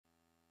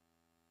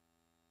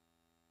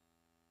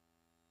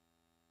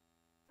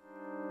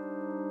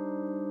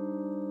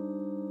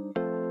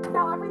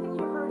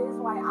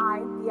why I,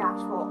 the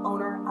actual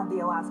owner of the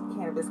Alaska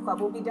Cannabis Club,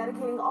 will be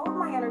dedicating all of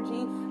my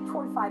energy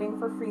toward fighting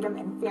for freedom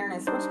and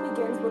fairness, which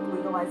begins with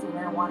legalizing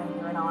marijuana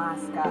here in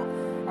Alaska.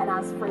 And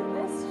as for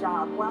this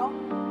job, well,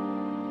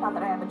 not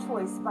that I have a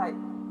choice, but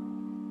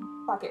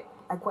fuck it,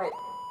 I quit.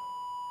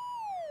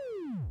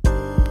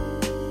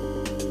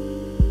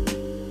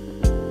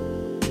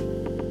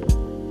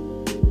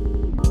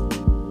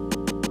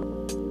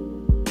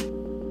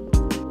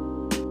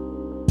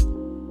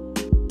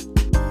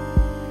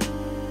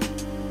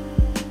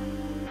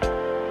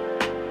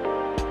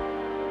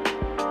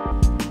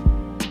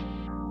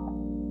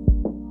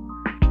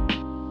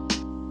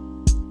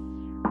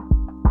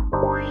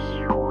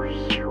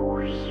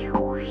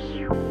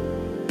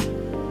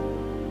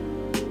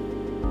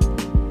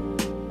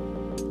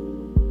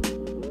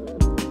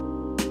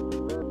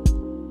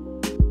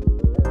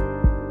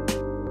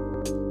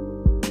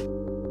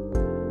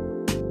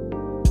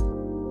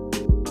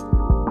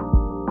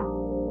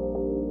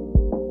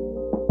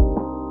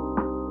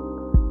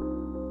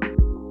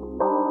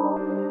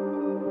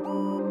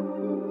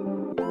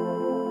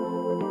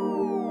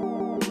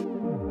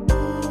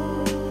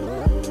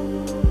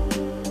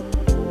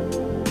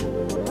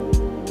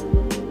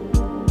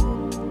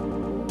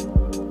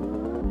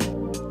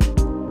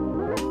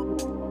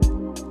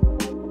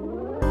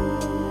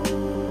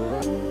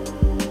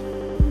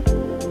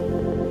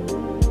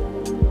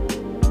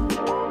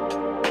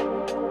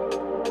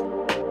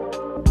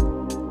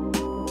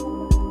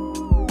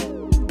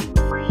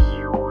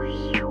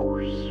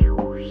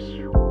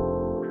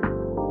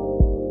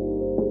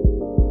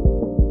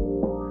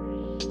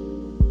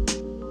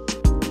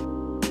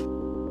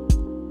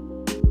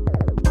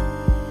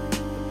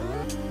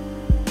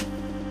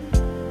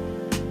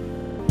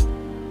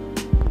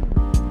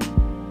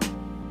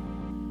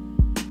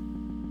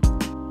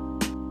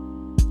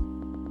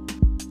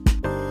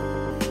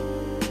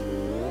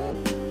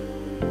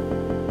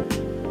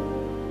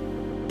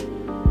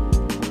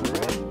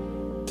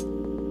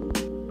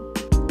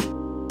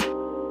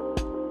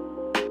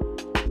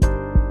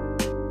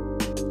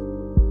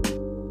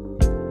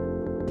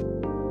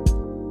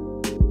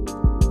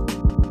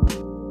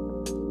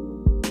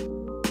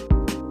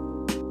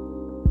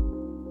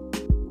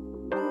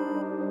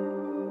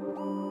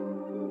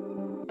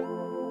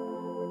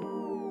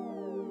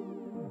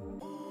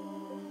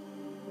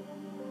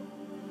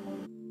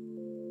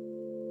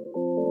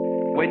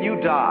 When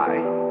you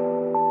die,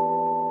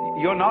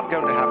 you're not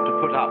going to have to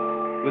put up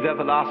with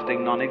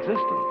everlasting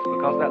non-existence,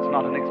 because that's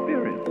not an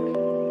experience.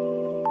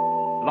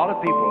 A lot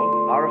of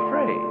people are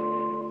afraid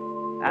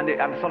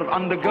and sort of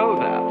undergo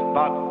that,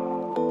 but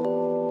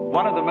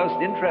one of the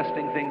most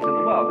interesting things in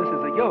the world, this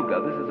is a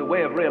yoga, this is a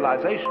way of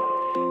realization.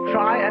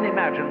 Try and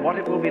imagine what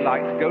it will be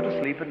like to go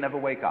to sleep and never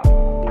wake up.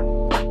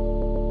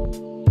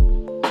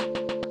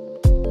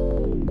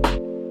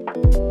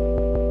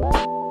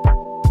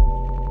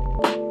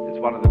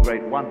 One of the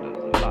great wonders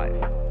of life.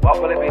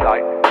 What will it be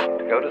like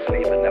to go to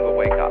sleep and never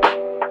wake up?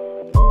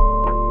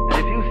 And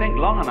if you think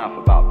long enough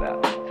about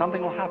that,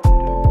 something will happen to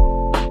you.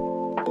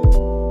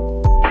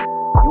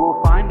 You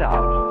will find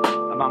out,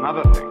 among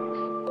other things,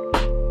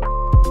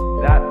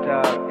 that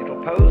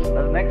it'll pose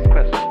the next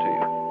question to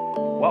you.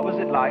 What was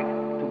it like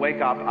to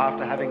wake up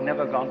after having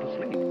never gone to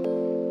sleep?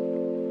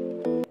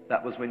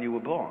 That was when you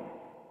were born.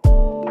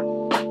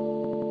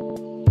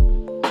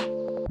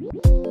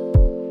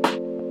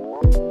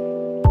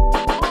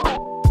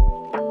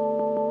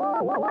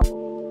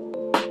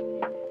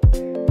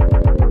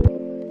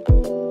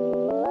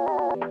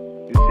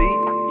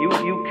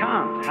 You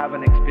can't have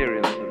an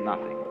experience of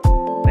nothing.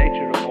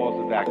 Nature abhors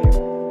a vacuum.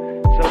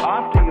 So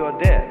after you're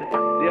dead,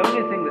 the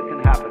only thing that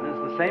can happen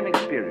is the same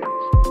experience,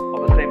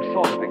 or the same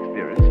sort of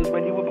experience as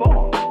when you were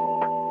born.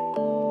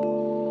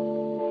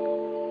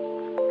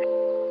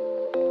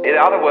 In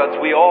other words,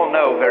 we all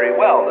know very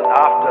well that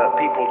after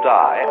people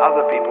die,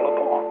 other people are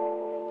born.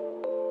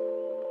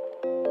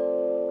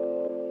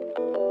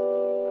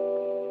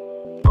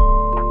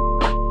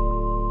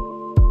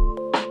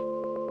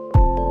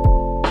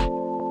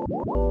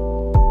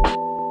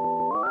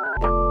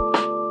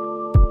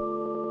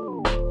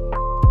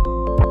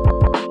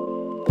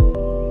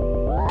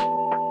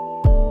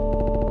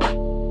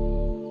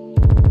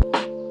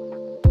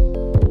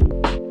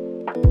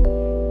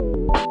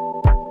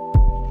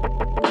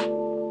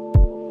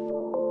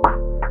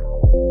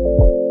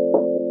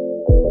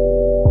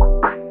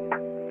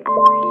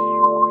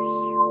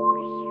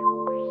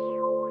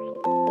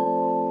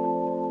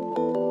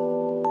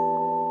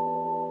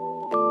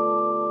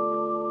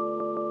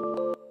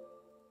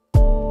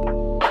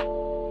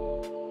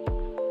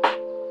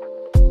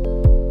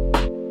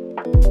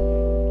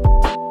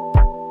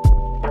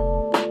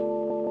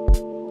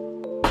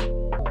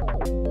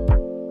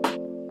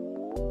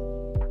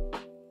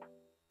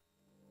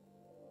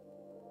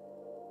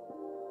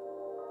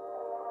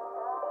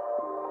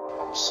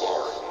 I'm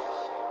sorry.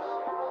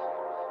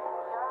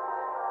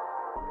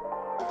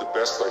 Did the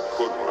best I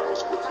could when I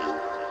was with you.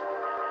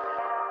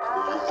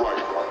 You're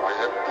right, I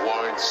had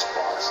blind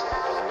spots,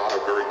 and I'm not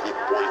a very good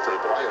boyfriend,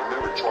 but I had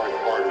never tried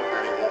hard with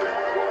any woman in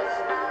my life.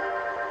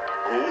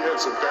 Well, we had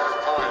some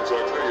bad times, I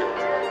tell you,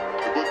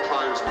 the good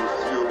times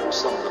with you were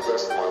some of the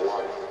best of my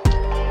life.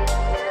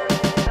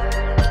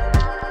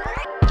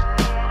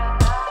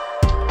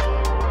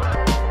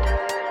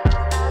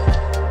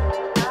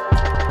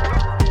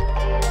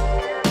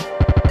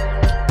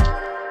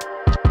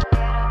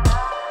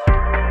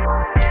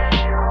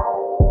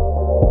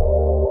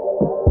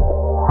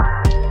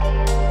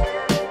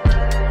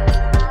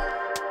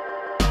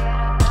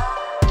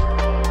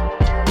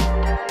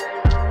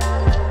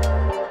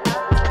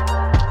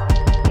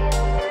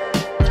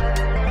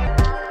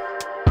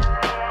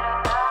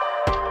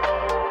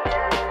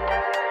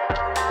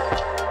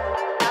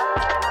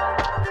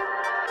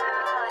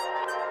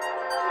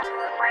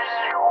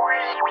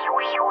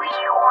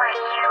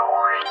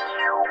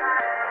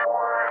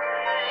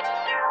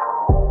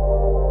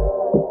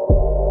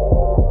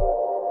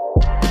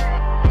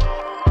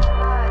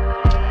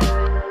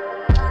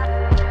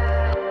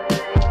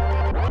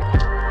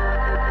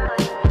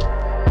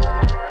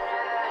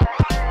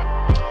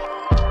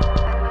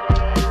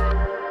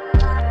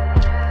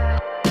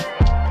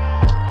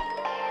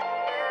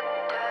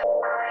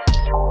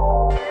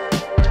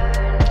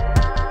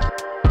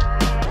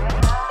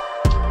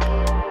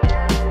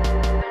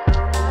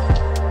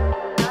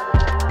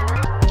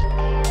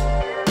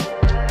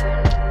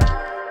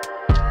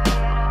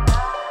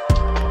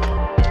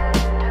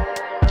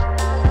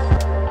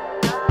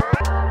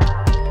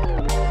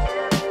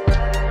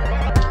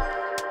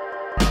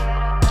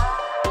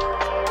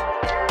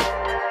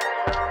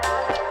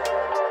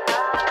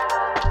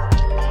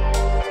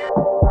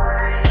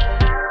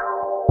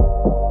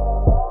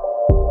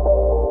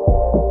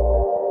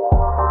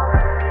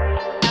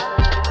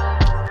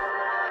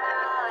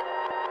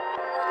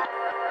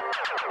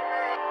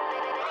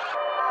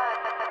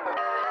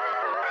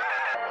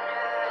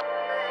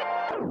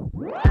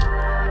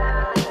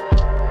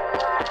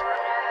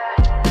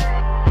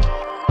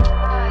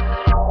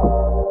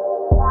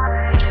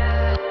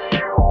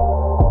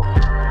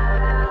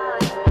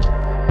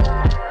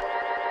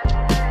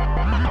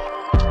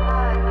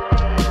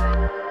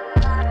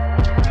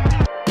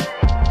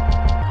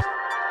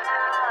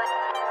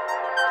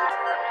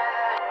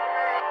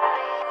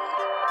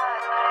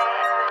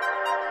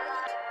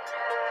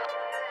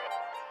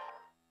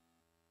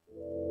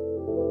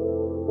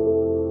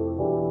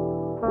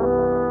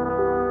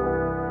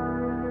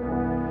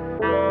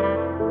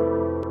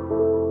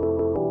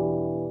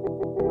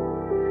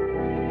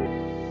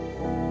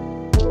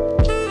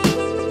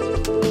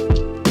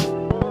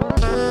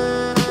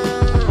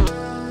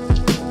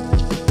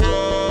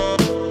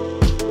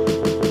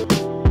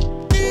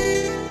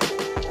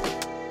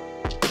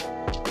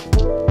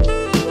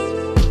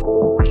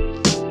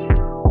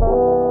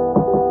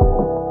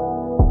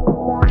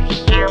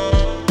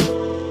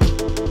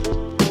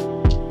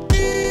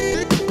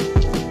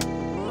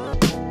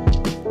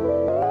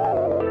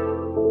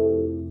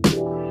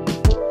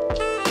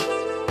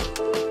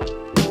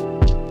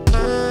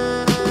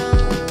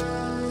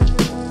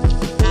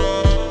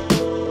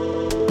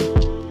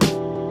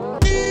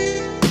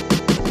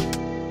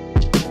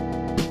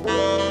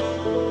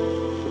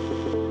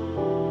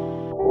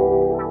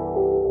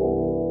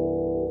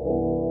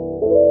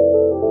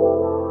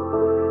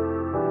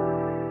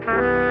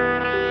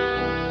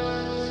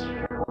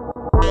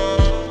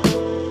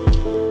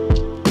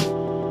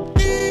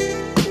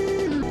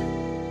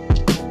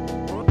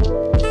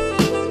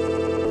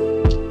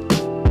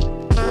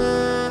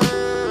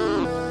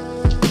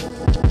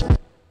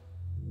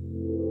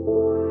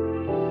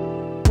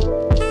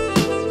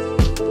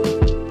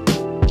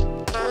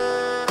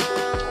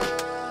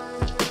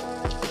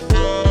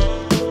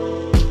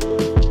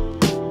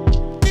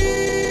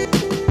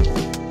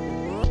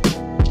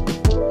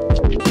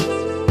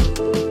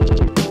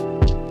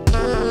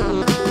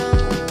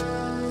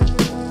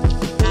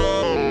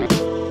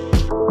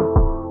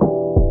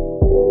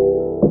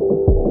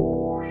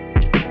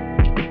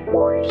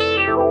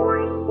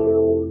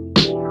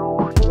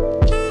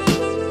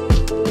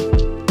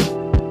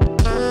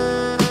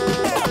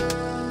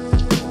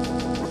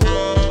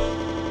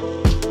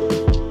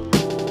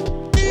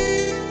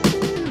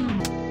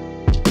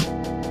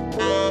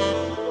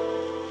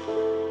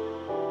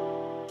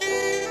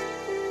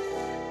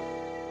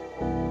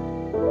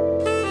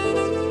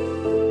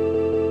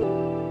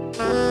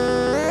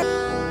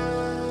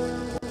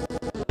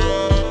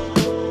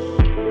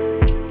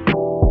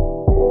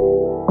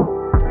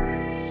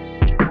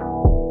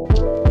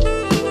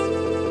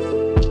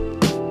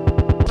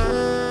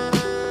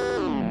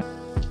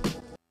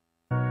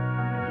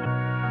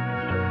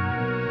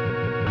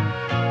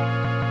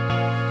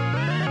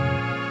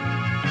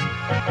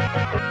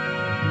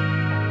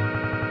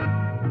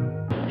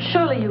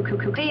 Surely you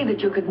could see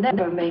that you could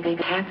never make me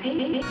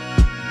happy.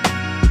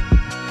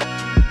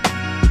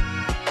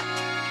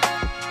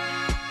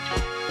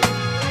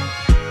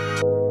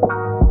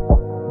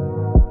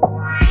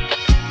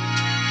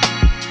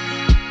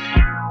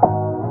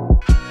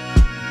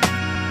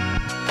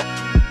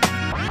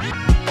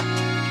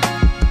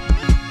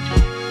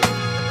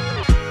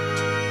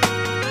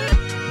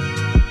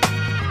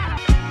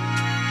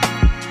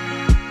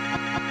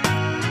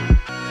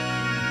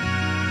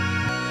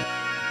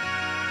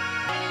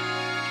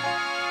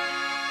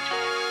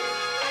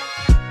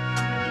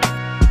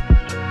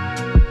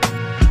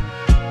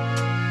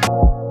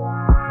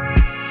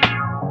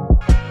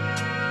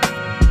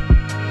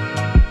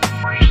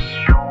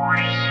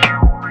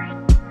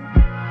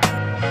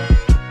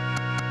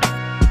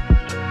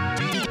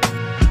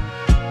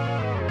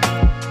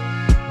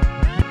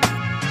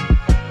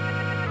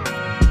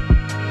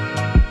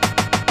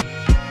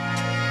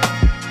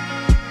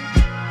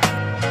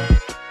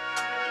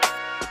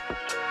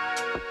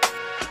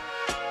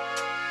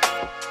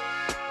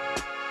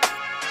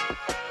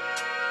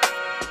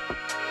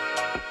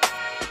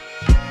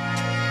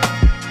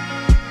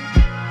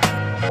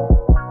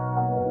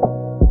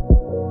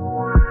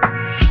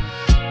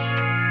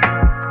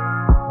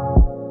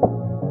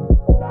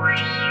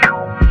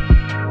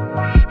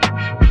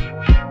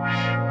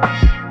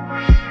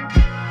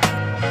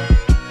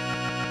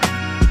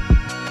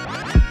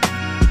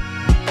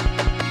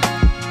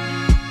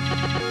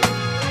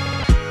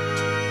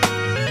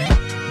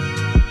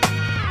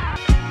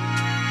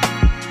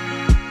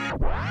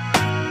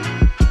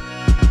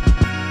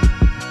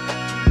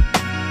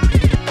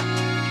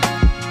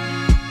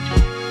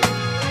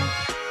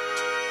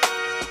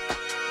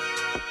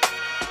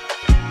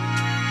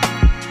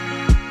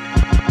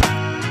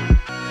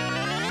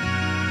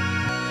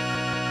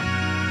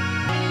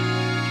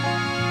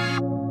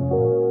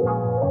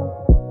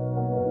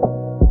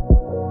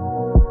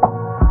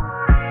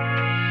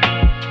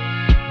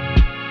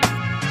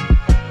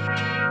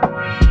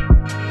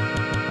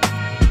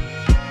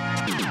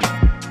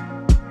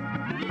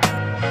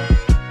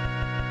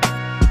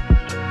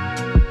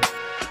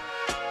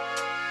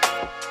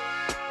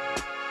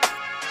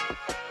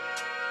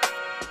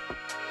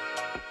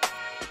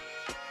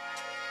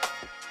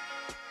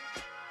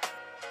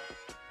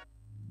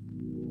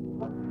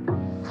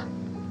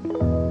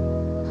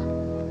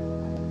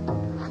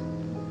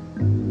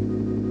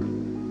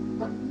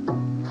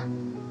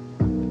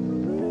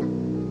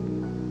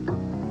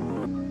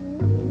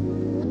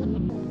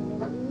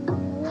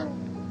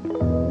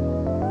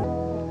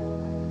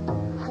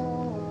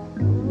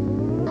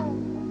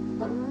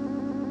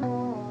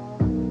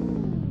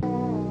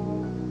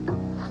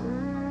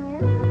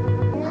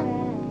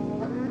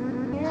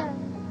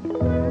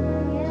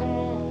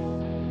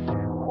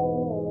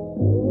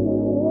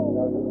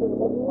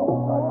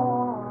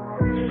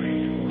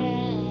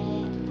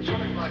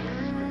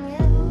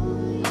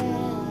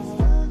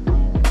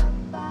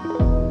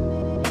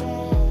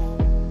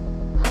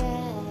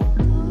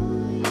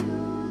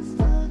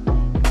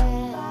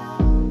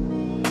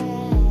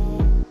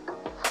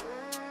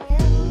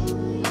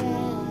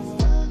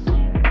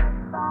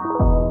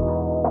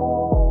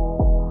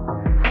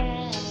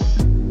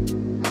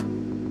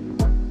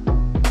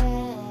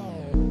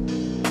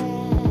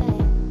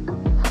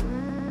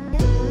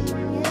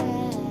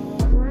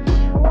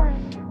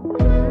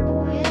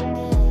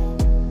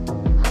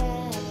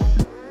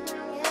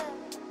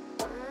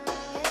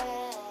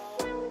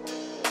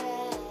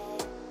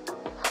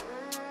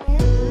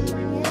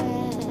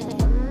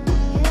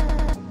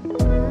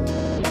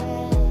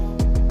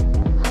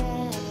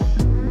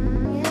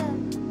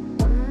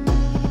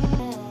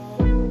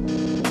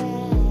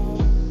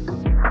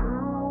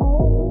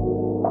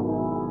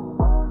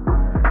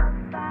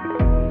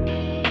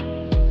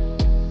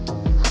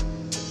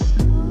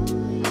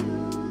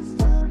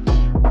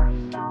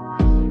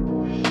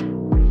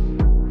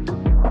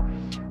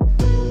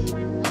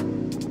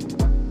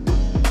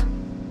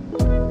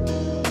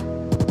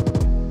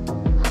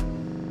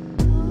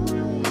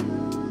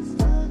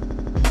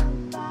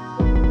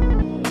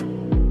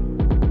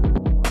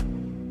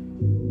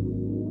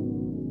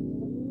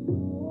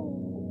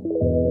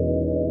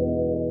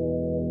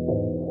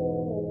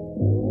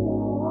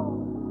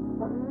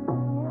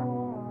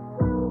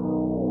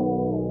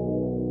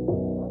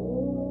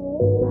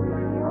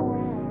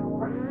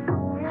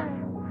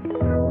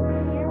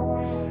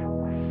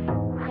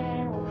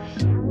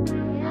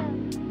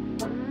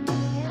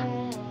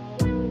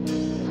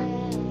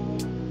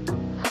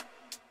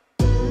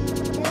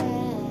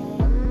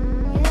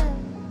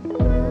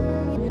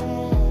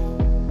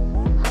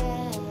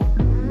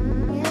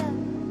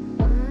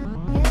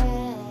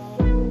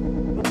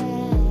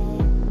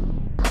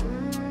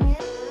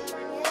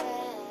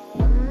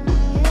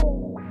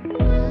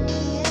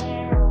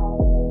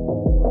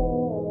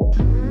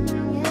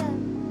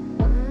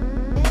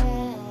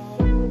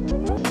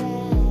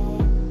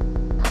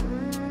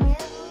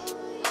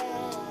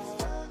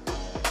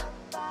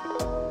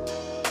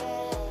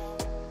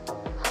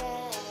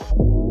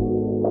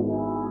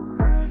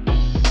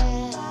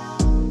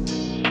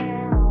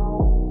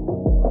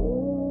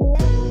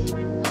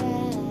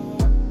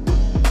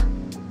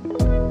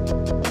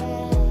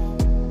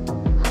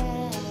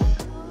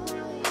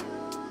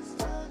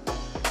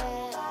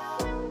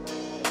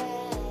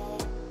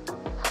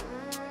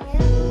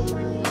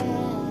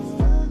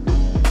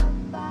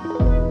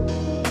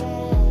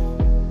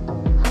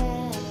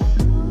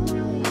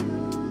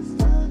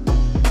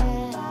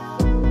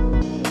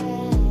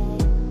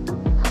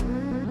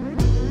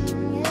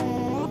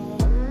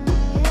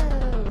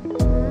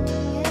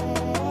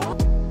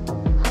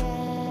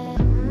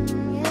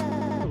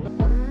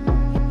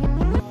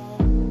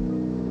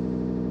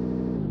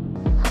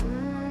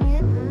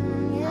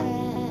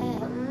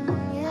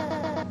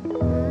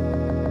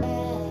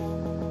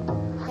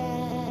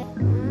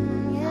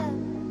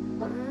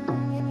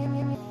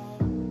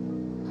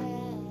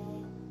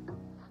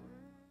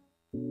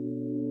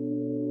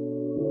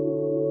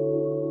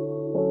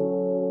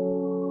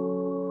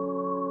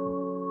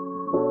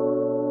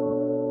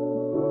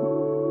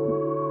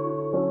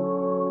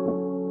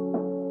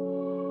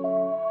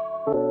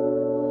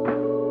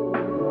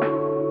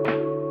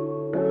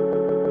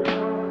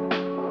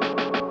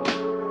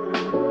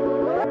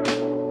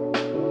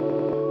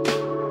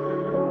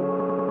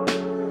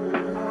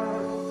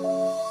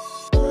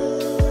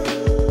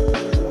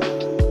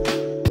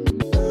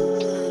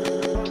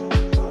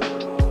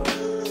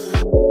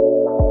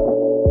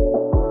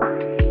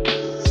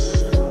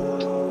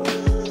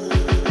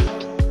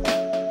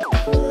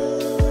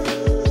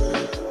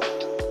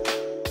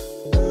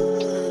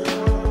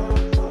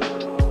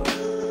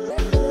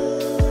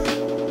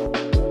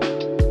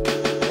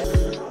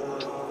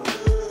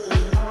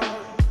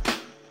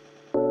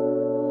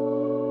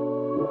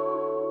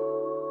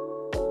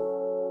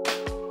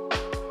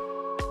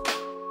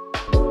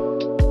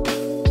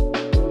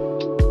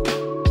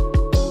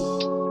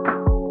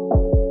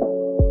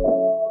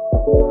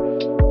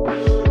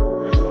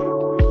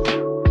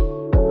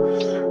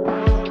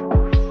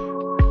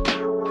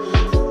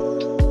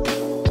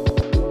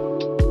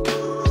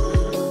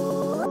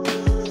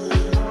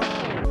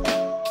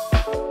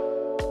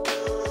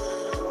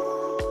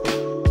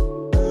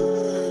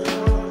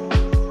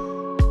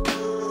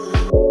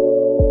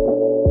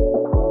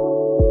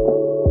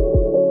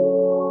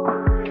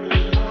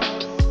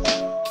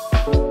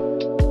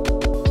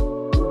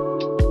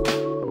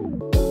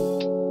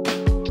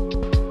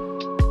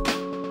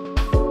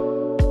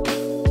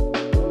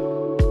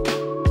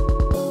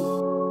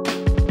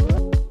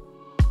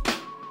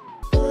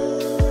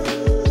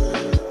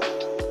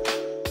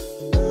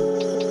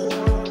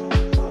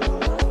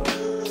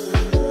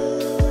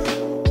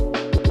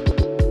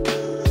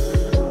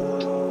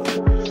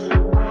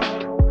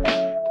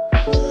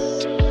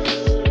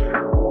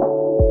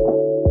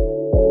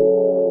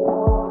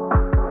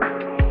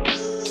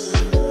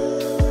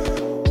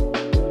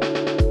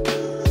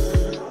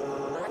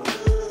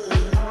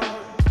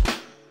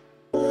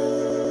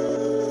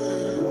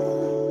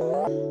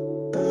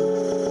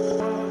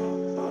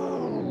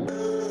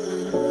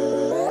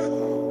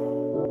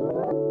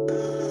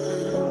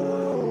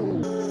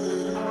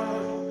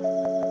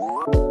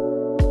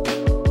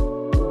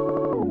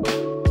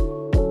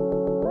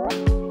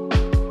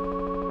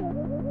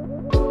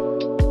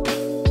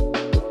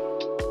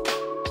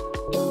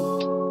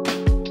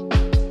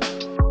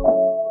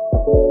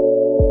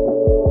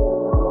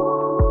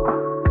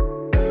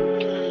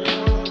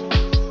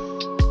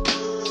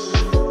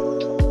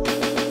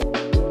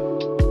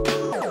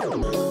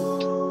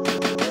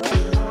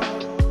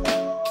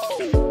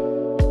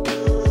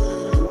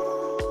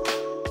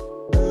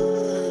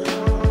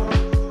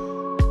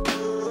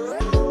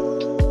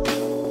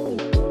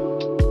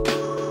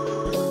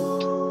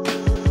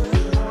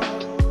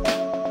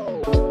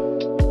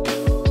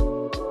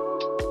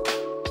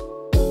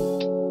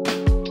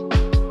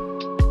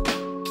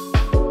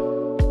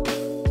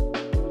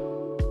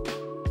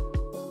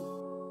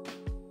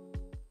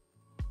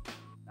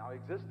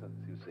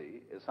 existence, you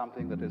see, is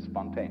something that is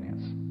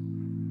spontaneous.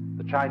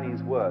 The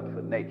Chinese word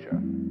for nature,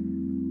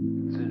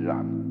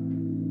 zizhan,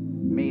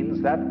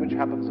 means that which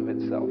happens of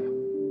itself.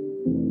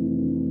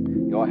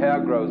 Your hair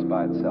grows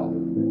by itself.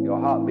 Your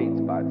heart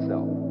beats by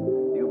itself.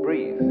 You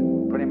breathe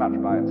pretty much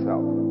by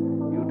itself.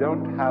 You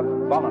don't have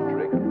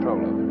voluntary control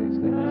over these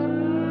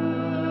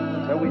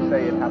things. So we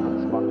say it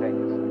happens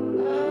spontaneously.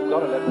 You've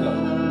got to let go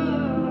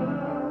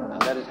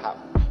and let it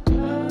happen.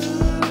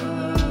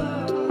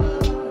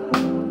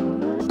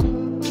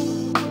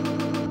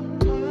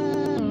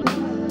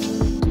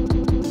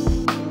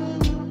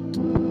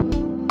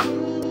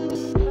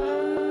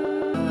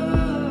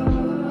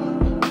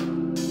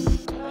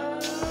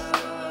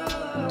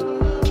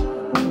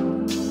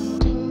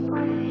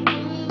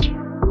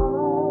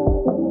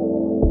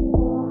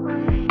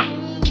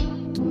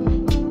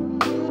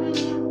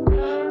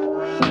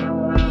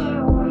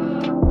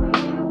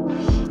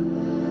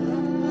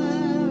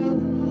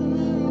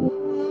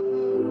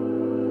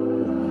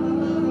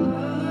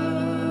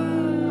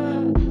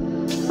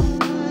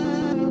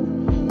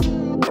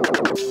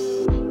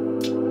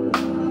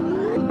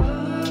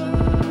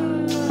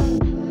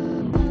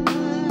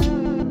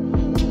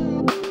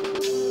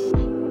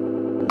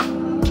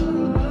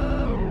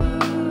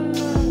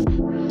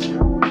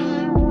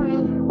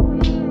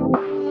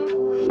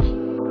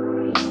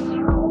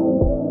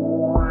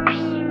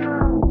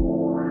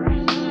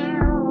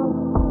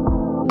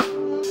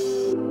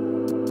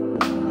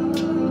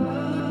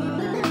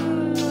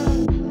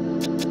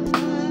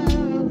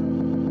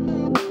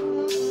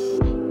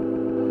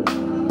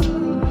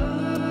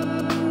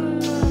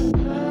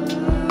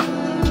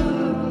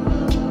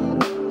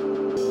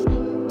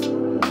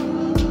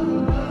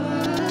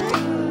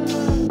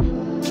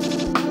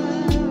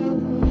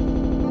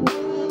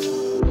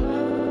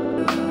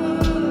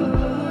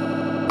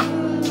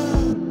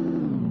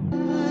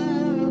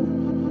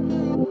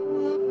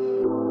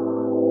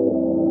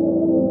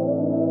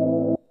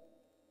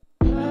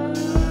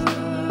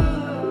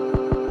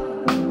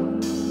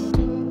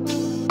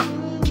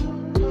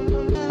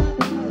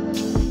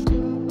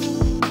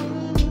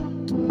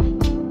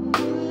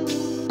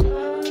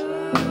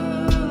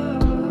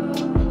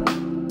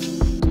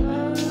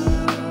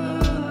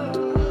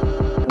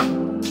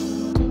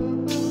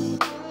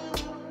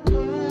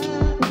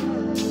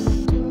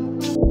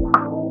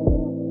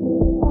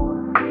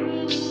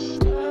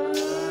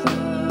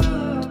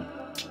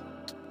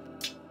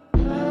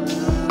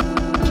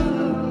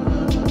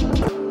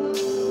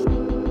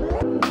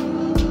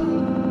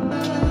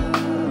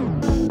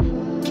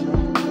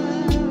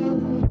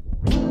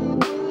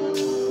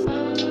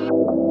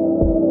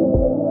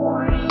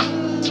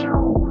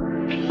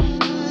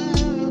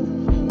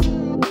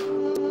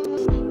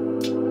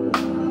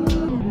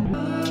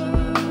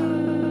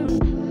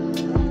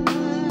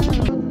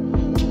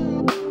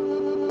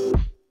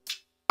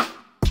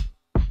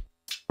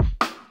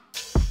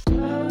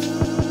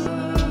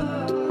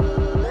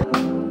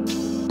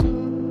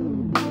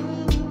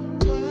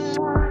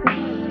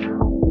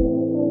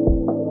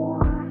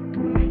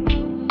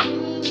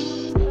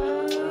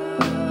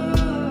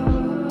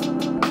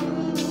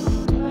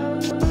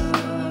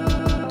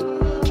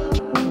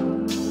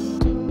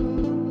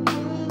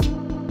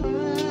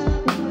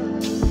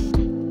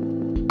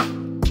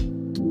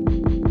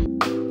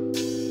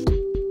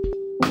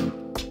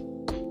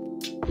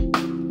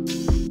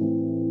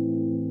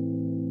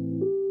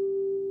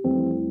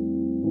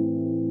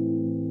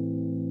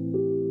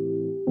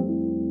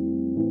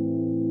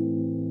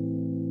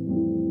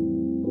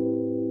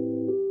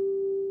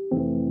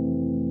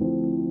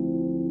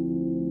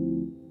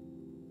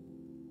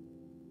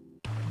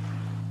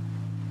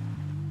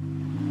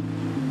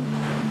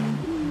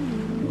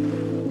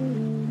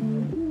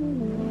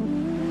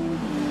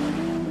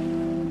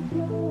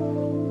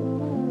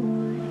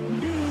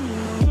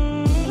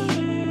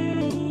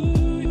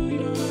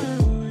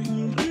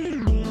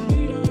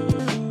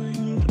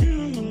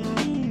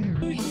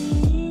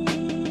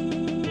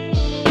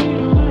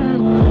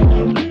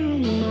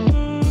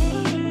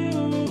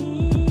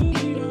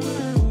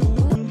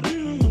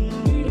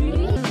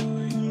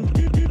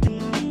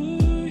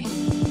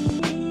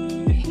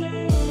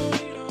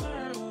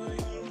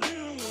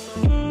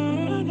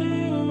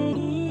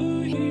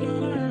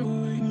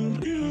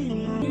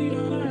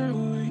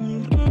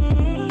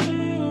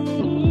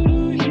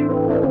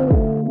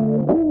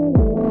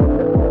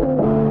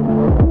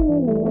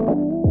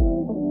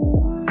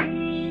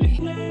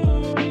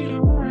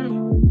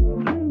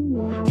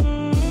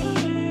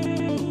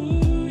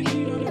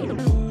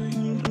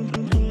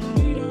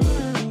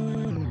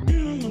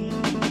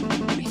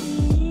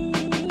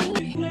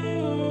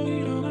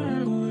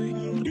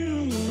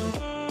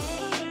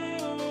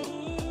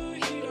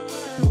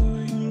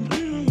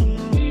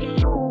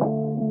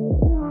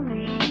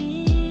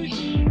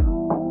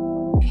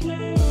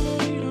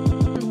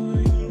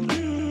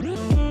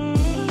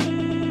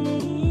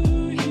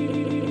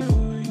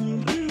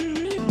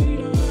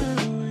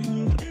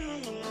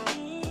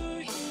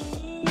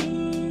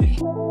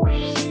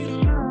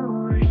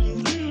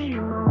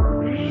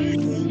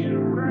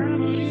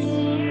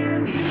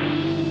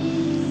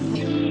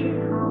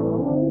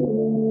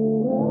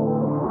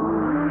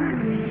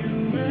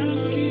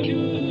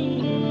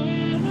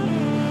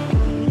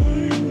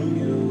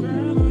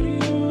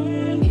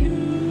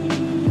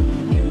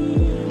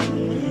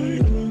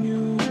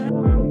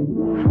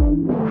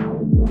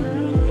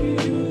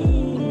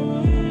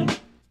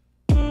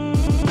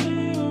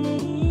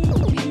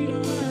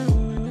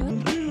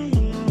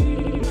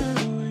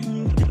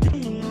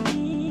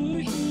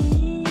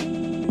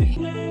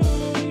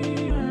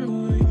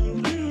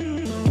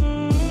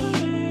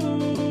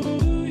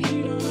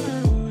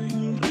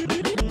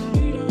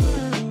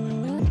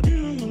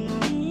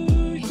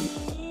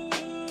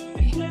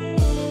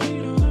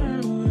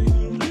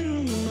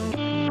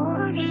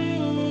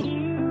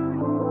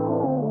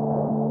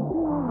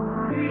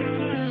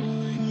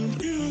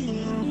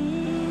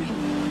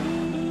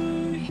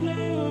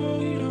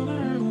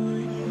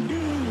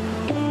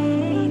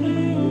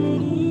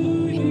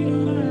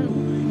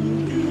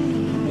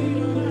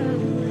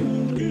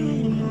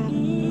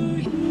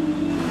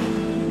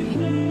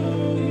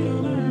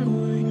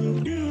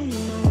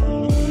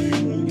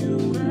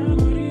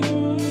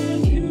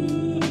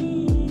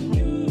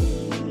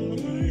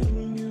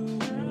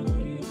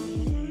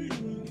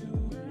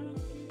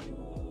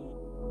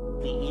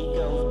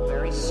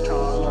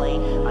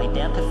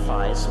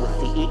 identifies with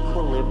the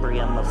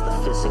equilibrium of the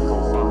physical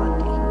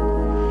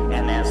body.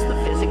 And as the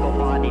physical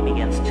body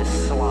begins to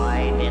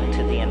slide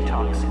into the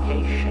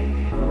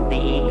intoxication, the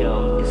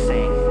ego is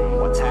saying,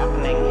 what's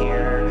happening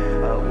here?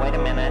 Wait a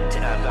minute,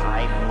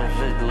 I'm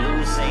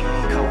losing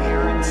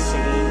coherency.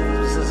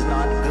 This is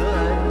not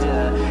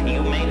good.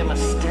 You made a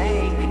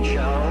mistake,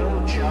 Joe.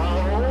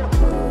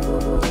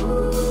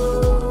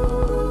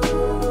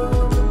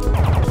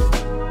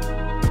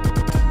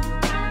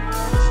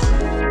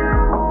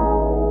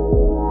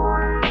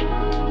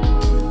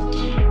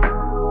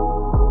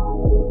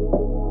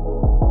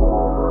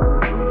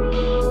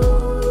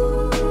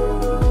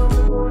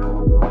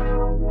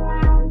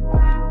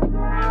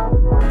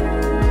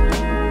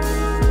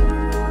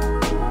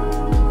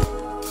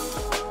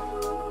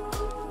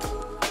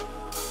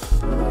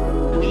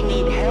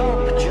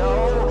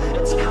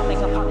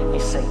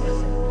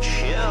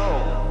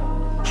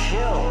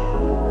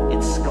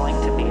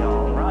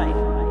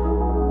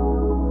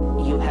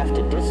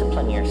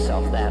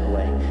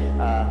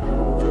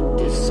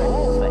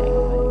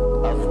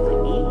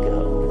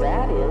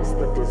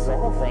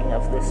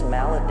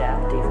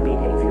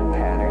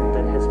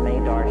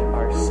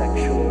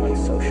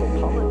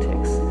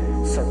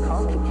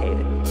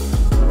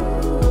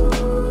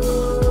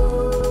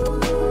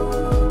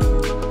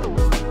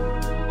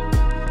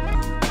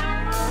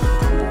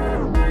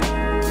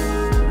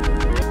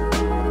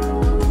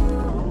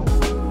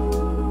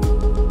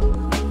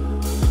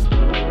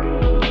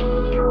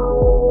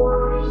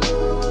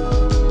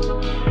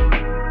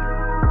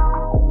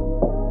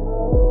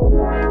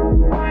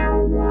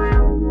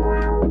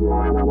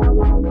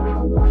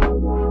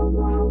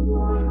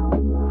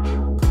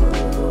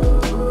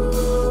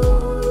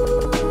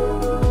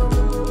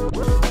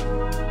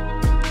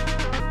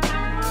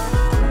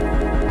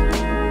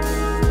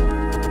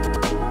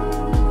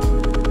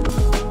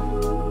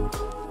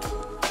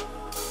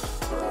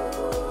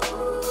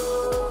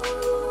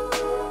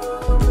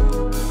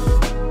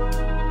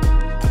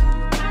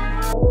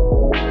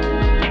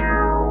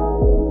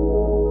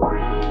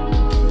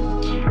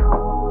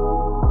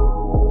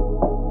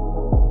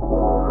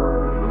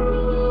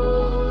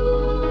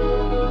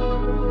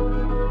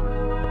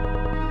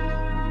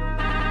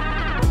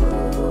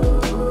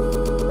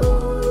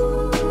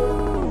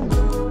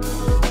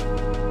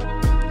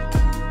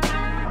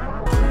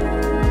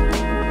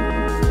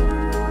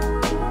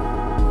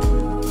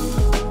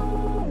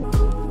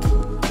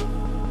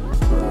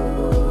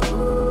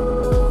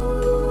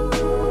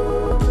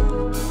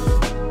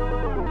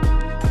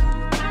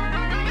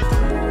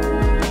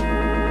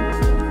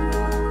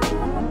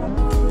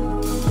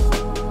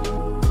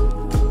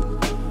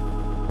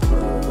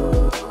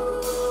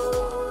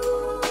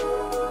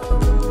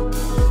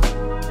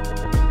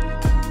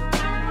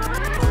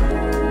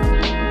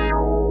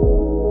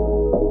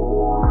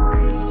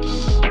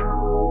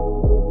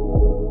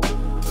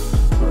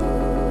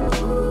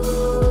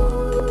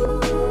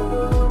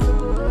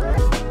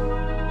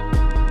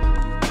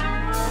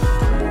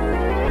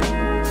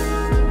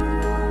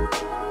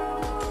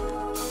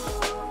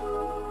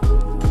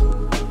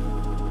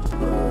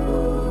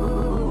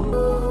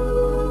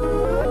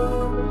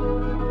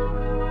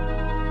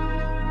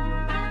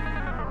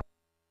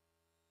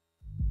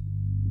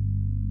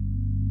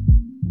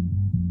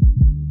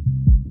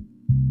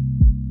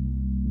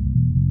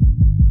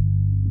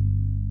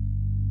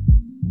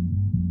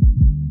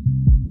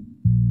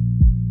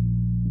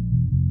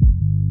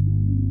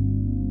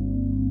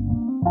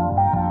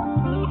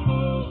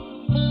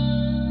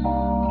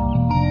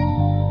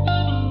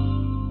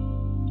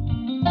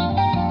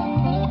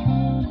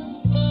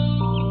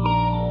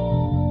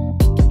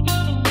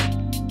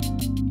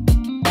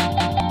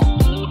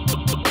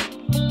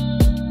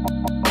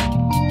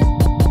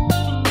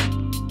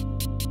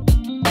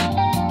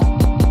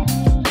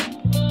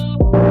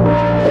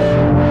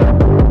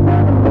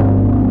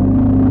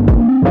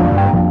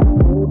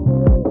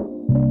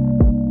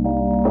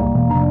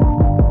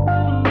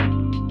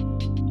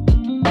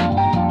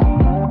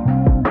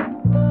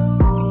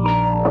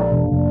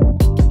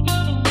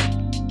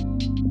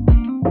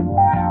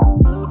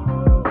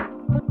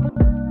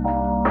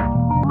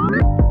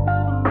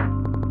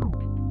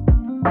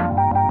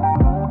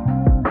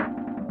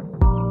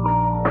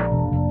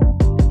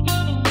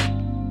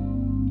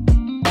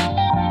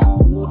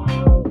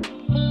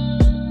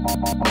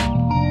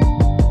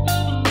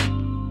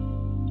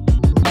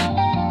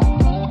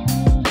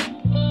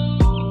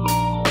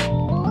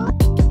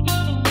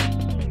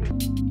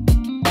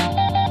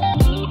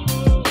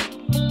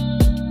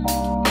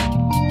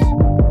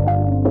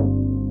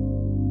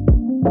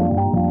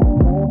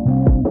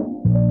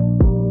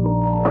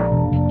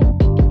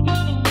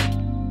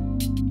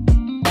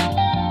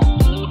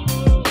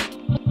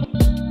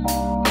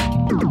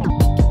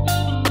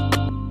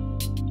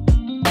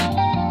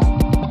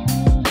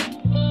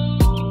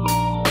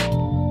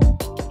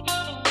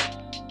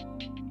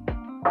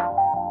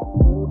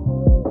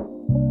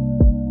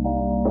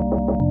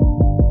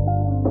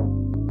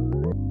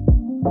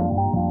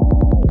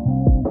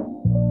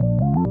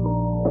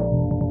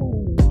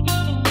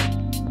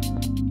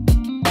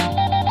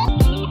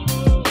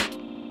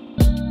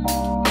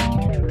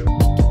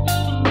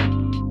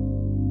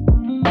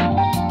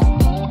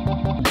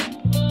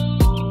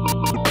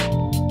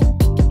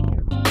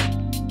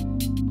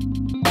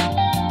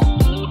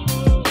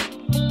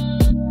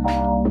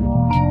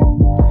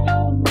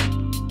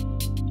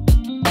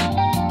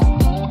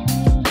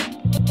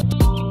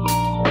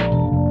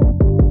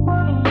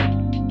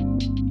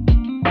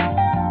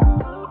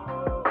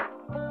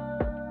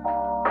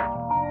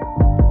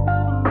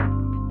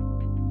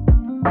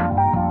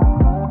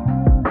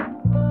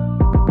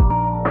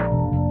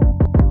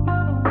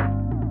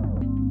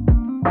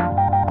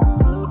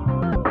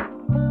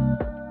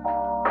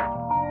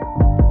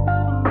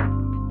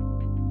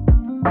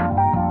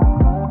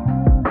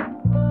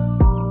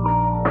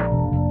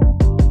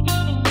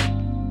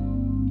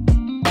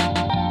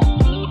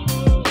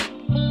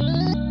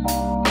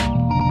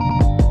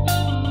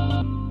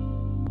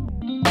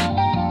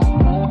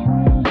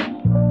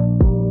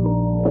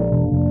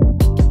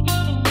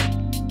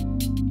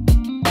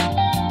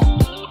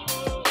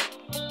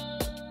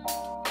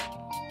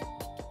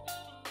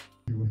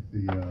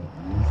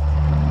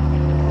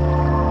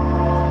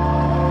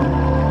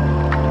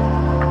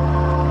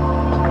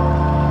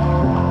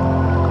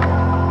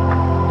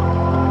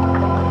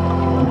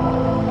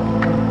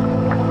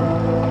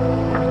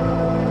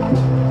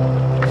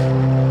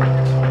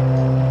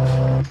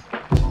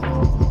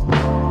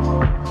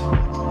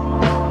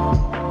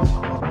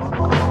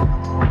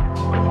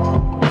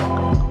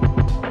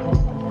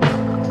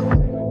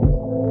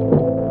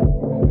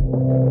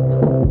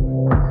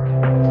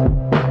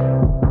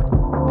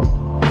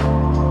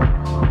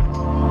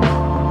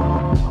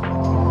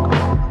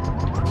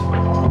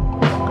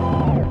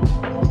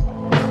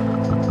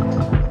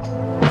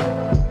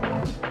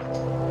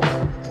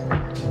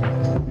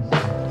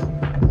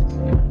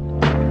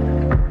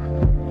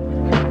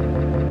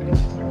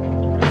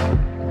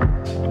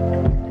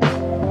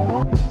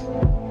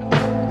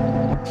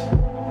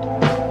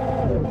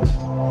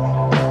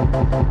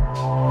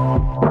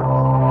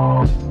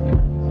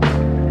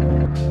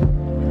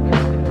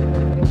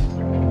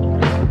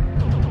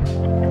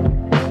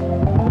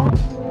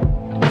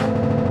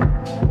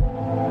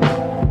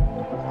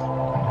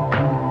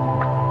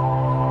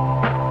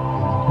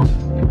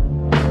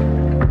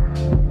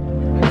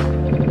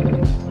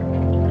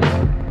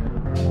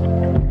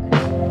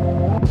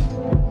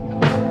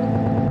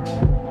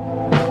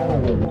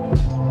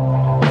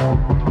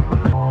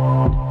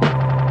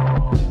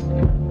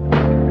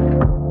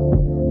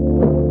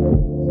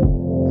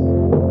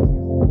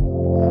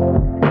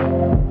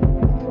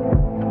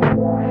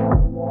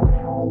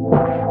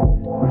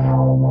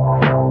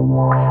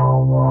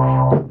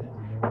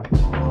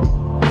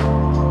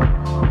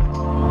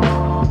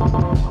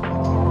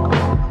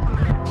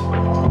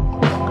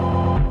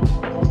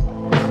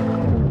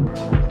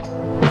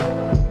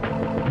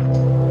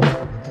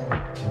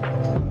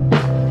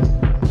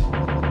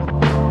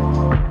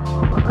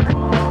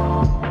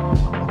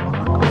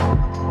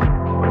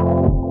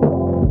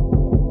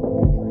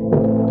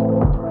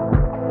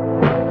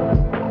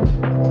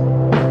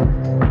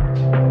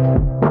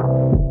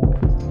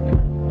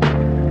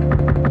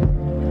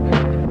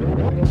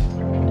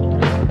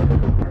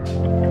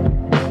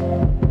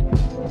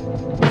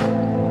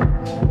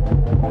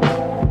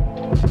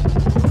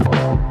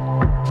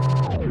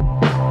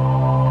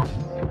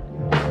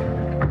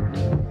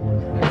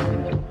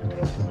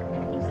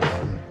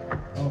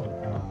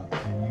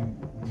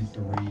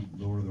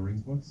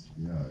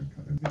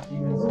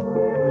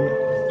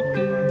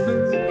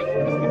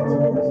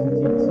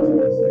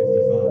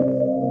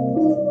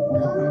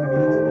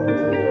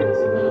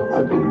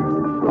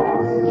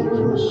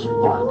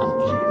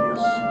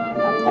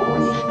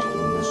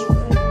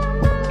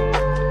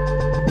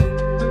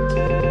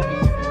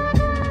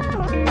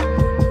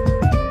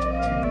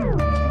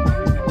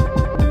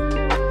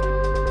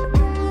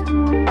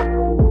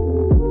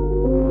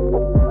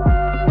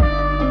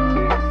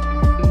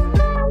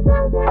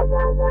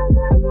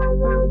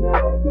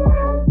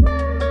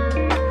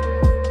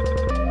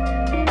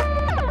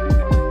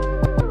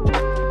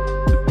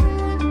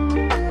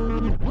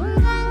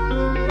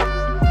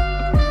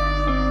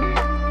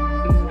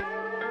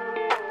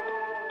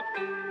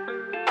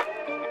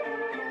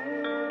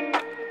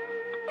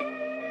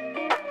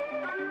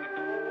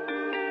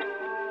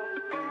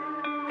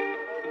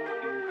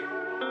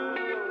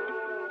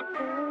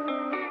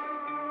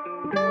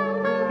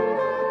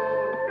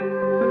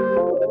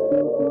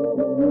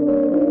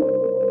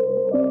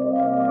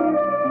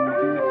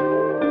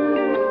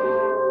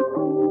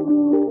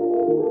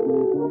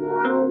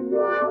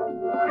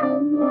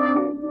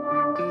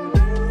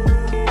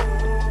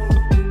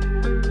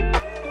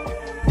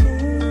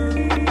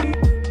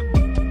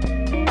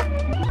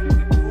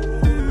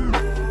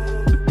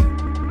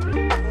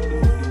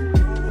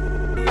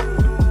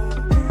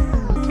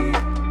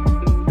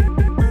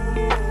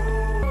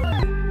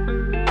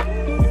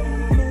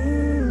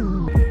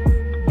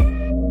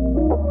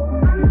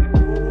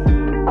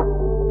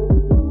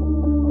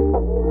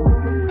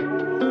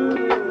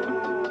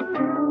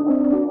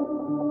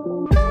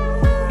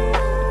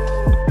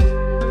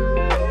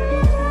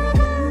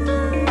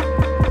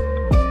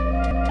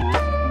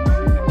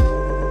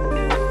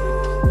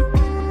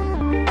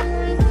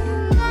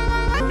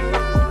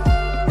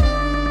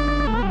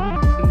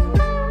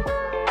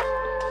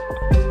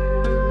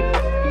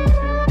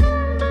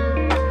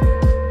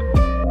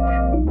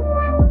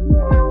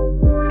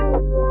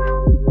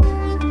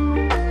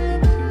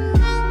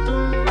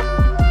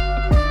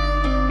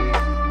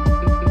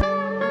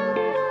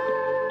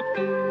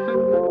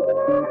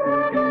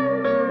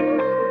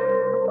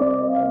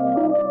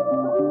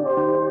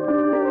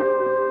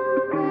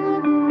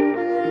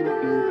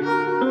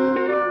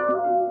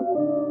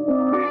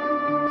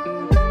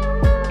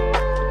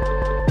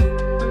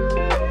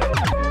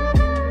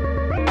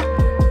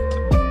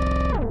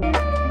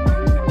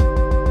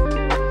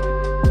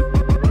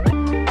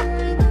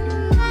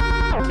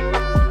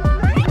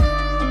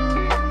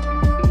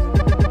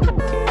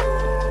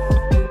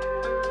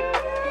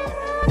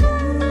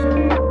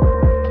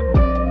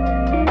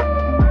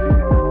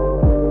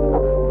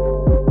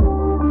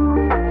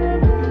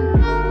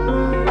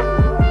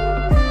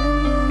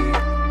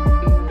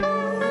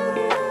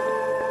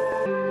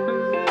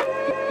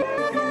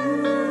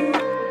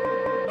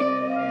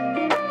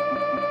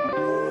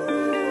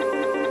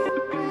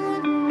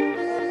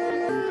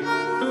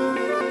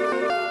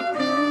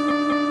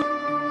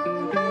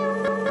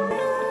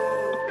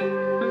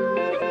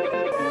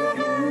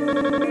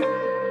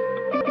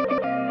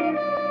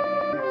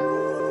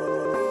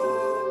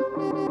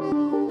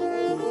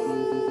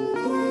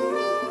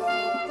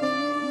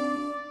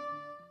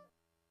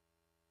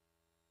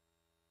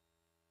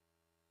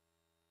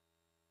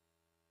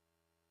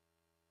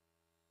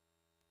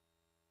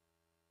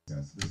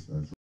 That's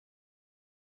this